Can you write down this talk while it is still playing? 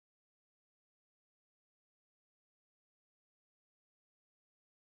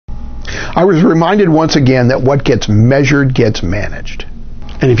I was reminded once again that what gets measured gets managed.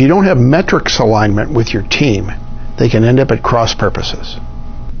 And if you don't have metrics alignment with your team, they can end up at cross purposes.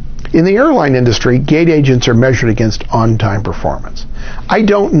 In the airline industry, gate agents are measured against on-time performance. I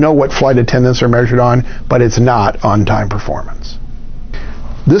don't know what flight attendants are measured on, but it's not on-time performance.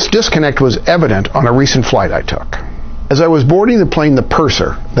 This disconnect was evident on a recent flight I took. As I was boarding the plane, the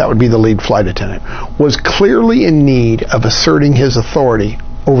purser, that would be the lead flight attendant, was clearly in need of asserting his authority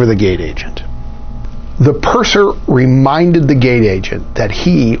over the gate agent. The purser reminded the gate agent that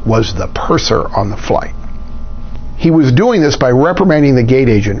he was the purser on the flight. He was doing this by reprimanding the gate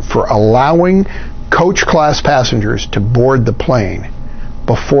agent for allowing coach class passengers to board the plane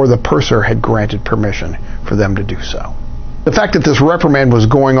before the purser had granted permission for them to do so. The fact that this reprimand was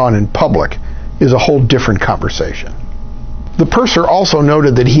going on in public is a whole different conversation. The purser also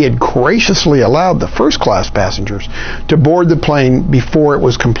noted that he had graciously allowed the first class passengers to board the plane before it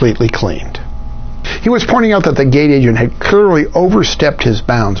was completely cleaned. He was pointing out that the gate agent had clearly overstepped his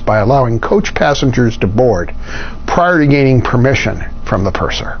bounds by allowing coach passengers to board prior to gaining permission from the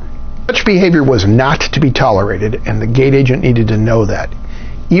purser. Such behavior was not to be tolerated, and the gate agent needed to know that,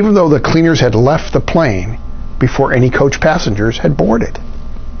 even though the cleaners had left the plane before any coach passengers had boarded.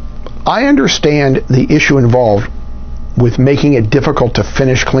 I understand the issue involved with making it difficult to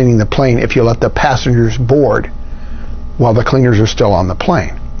finish cleaning the plane if you let the passengers board while the cleaners are still on the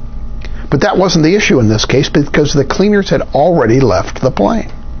plane. But that wasn't the issue in this case because the cleaners had already left the plane.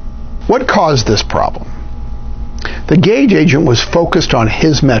 What caused this problem? The gauge agent was focused on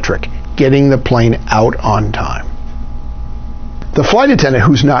his metric, getting the plane out on time. The flight attendant,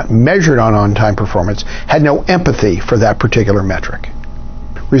 who's not measured on on-time performance, had no empathy for that particular metric.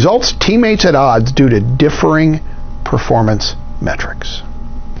 Results, teammates at odds due to differing performance metrics.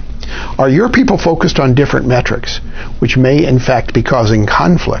 Are your people focused on different metrics, which may in fact be causing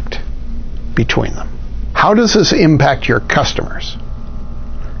conflict between them? How does this impact your customers?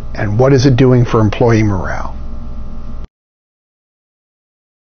 And what is it doing for employee morale?